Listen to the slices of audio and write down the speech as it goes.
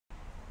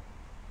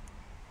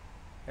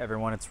Hey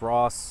everyone, it's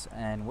Ross,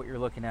 and what you're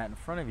looking at in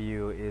front of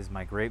you is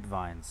my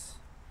grapevines.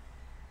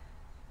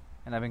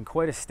 And I've been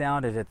quite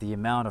astounded at the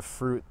amount of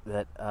fruit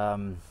that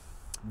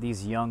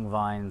these young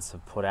vines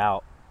have put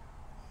out.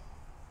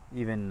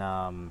 Even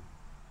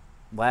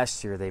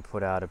last year they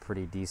put out a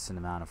pretty decent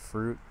amount of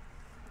fruit.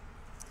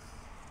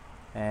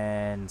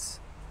 And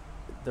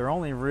they're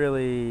only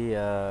really,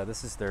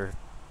 they're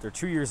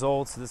 2 years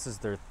old, so this is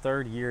their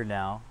third year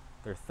now,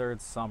 their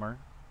third summer.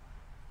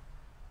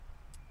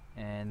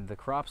 And the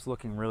crop's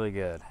looking really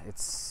good.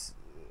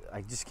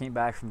 I just came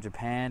back from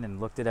Japan and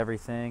looked at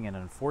everything, and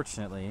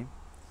unfortunately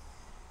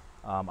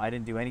I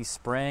didn't do any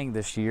spraying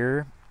this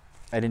year.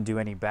 I didn't do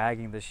any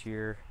bagging this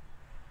year,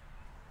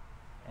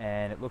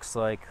 and it looks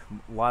like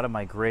a lot of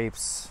my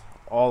grapes,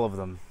 all of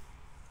them,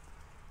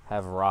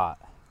 have rot.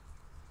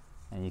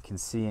 And you can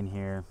see in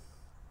here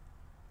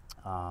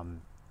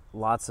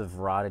lots of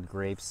rotted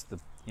grapes.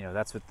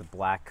 That's what the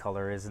black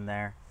color is in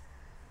there.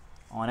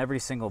 On every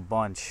single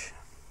bunch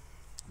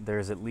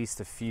there's at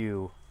least a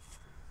few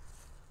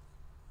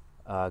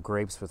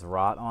grapes with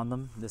rot on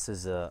them. This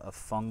is a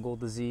fungal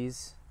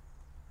disease,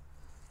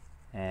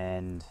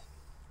 and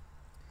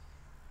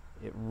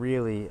it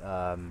really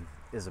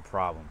is a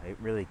problem. It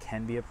really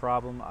can be a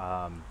problem.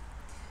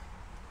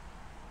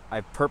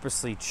 I've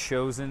purposely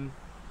chosen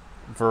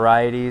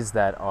varieties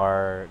that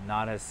are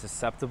not as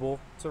susceptible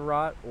to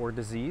rot or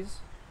disease.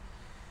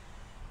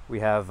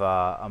 We have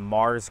a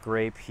Mars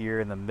grape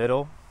here in the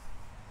middle.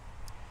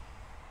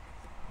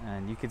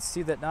 And you can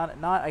see that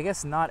I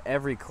guess not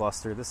every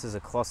cluster. This is a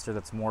cluster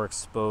that's more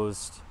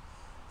exposed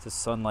to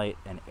sunlight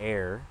and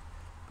air,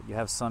 but you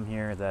have some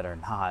here that are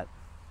not.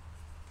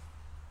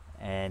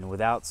 And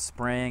without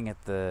spraying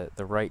at the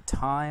right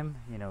time,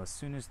 as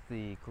soon as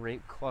the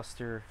grape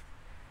cluster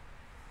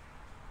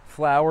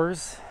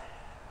flowers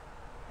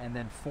and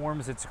then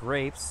forms its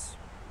grapes,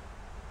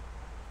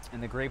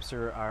 and the grapes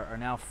are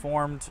now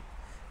formed,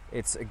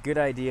 it's a good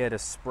idea to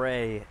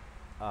spray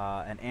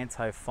an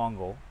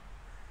antifungal.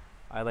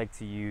 I like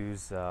to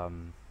use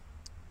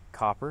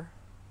copper,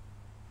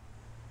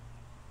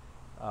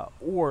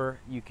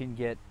 or you can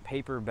get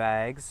paper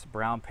bags,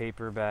 brown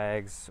paper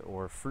bags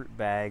or fruit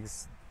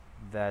bags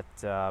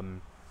that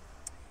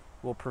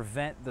will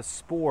prevent the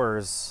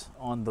spores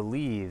on the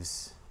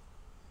leaves.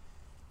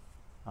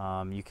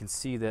 You can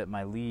see that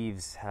my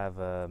leaves have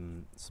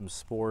some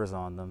spores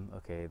on them.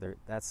 Okay,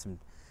 that's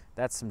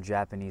some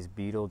Japanese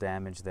beetle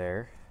damage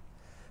there.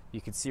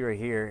 You can see right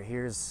here,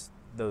 here's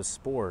those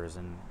spores,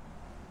 and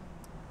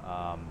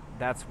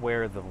that's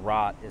where the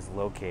rot is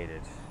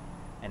located,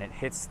 and it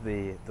hits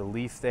the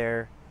leaf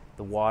there,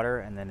 the water,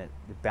 and then it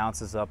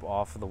bounces up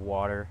off of the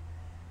water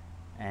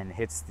and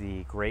hits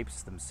the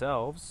grapes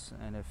themselves.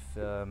 And if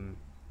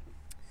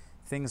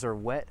things are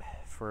wet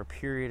for a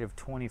period of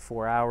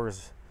 24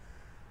 hours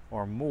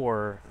or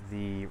more,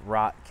 the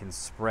rot can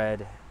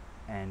spread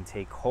and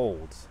take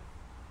hold.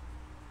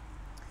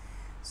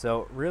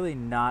 So really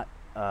not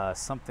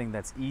something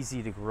that's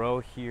easy to grow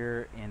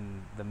here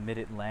in the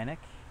Mid-Atlantic.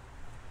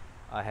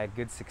 I had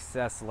good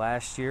success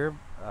last year,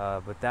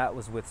 but that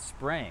was with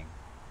spraying.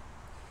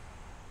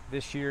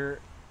 This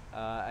year,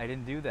 I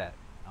didn't do that.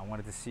 I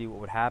wanted to see what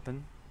would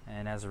happen,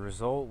 and as a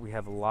result, we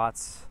have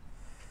lots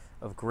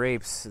of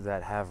grapes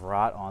that have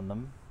rot on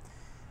them.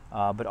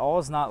 But all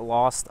is not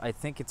lost. I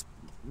think it's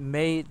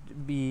may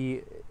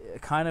be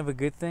kind of a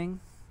good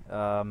thing.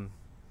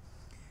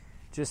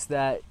 Just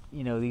that,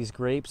 these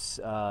grapes,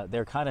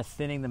 they're kind of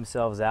thinning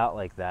themselves out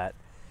like that.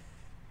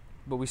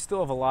 But we still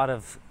have a lot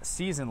of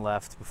season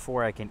left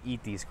before I can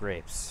eat these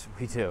grapes.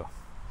 We do.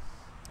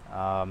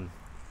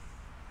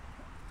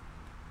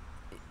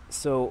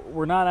 So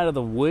we're not out of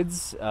the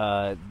woods.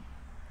 The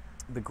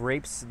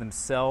grapes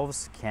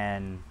themselves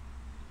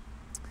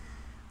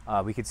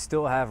we could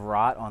still have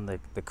rot on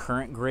the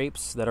current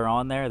grapes that are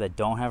on there that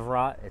don't have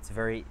rot. It's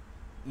very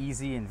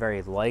easy and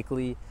very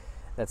likely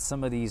that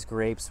some of these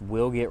grapes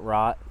will get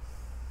rot.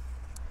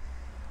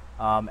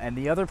 And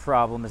the other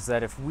problem is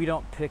that if we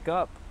don't pick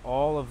up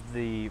all of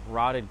the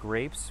rotted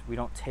grapes, we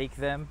don't take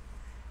them,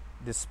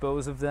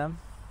 dispose of them,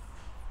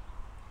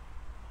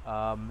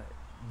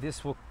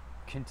 this will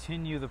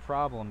continue the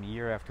problem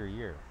year after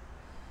year.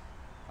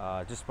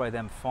 Just by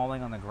them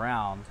falling on the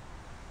ground,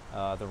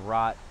 the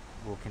rot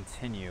will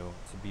continue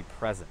to be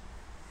present.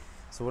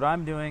 So what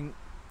I'm doing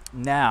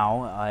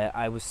now,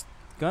 I was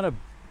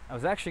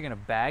actually gonna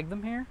bag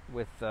them here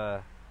with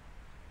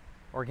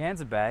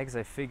organza bags.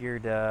 I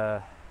figured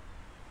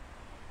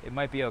it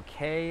might be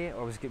okay,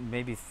 or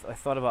I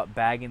thought about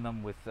bagging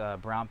them with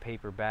brown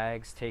paper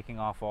bags, taking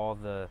off all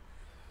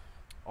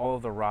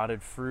of the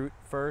rotted fruit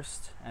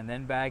first, and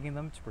then bagging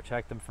them to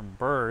protect them from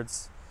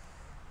birds.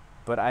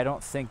 But I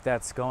don't think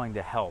that's going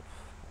to help.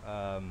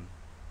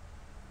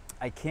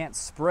 I can't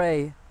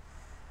spray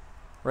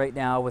right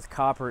now with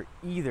copper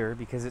either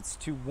because it's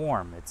too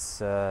warm.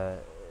 I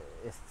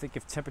think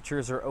if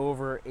temperatures are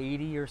over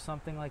 80 or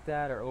something like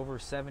that, or over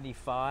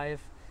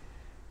 75,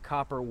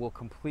 copper will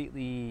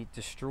completely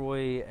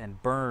destroy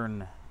and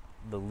burn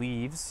the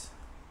leaves.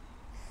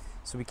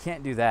 So we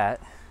can't do that.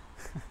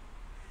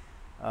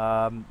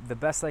 The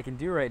best I can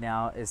do right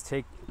now is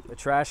take a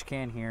trash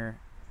can here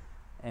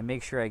and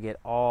make sure I get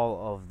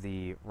all of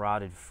the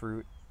rotted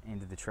fruit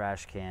into the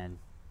trash can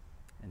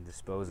and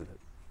dispose of it.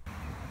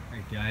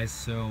 Alright guys,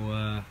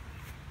 so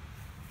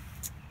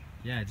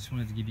yeah, I just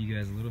wanted to give you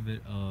guys a little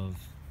bit of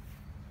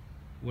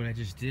what I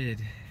just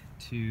did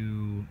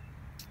to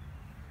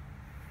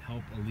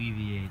help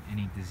alleviate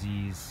any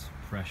disease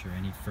pressure,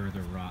 any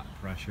further rot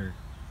pressure.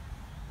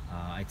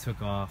 I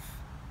took off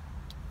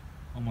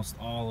almost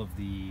all of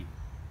the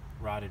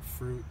rotted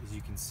fruit, as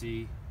you can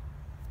see.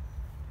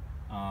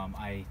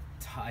 I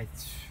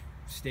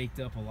staked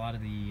up a lot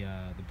of the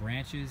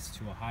branches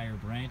to a higher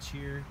branch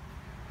here.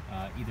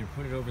 Either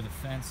put it over the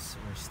fence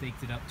or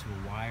staked it up to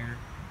a wire.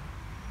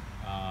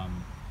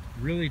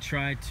 Really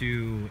tried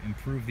to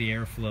improve the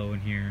airflow in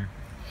here.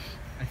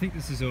 I think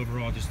this is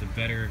overall just a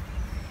better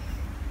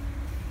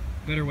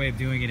way of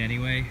doing it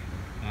anyway.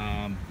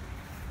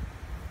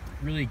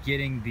 Really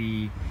getting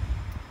the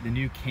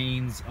new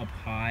canes up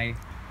high.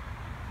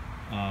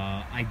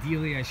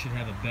 Ideally I should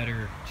have a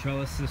better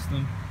trellis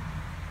system,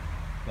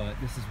 but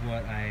this is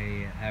what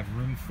I have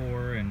room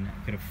for and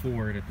could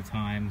afford at the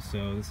time,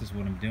 so this is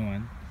what I'm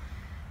doing.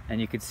 And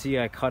you can see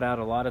I cut out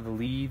a lot of the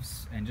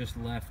leaves and just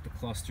left the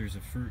clusters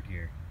of fruit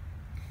here.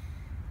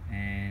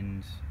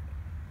 And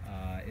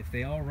if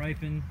they all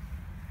ripen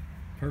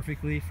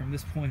perfectly from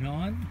this point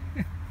on,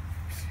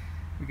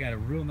 we got a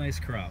real nice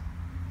crop.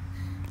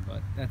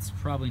 But that's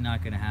probably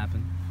not going to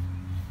happen.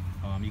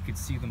 You can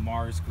see the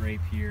Mars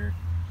grape here.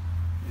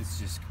 It's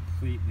just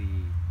completely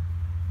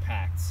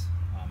packed.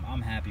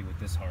 I'm happy with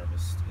this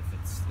harvest.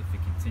 If it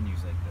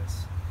continues like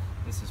this,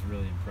 this is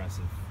really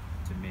impressive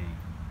to me.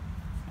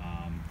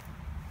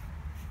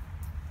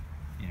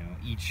 You know,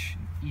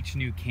 each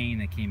new cane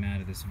that came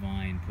out of this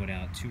vine put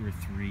out 2 or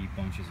 3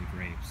 bunches of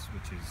grapes,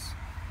 which is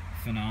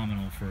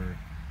phenomenal for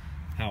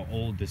how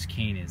old this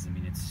cane is. I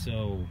mean, it's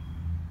so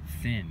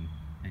thin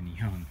and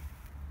young.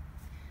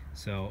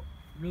 So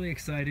really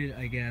excited,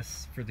 I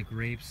guess, for the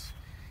grapes,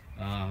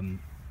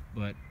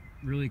 but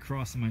really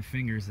crossing my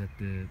fingers that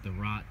the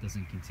rot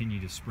doesn't continue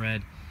to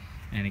spread.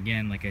 And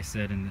again, like I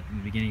said in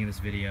the beginning of this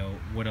video,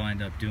 what I'll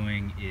end up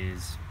doing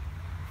is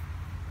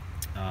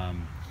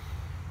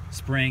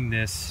spraying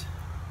this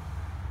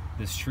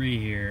tree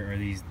here, or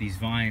these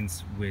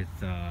vines, with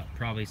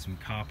probably some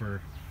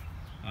copper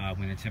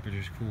when the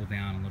temperatures cool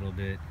down a little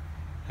bit,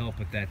 help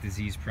with that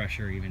disease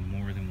pressure even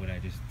more than what I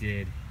just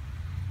did.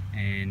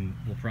 And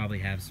we'll probably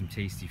have some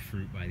tasty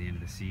fruit by the end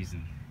of the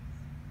season.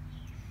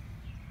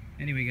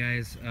 Anyway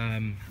guys,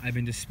 I've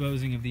been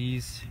disposing of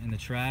these in the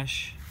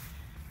trash,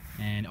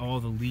 and all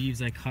the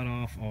leaves I cut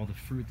off, all the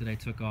fruit that I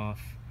took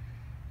off,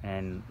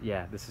 and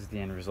yeah, this is the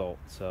end result.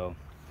 So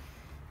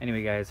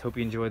anyway guys, hope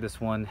you enjoyed this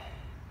one.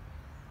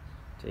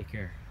 Take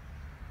care.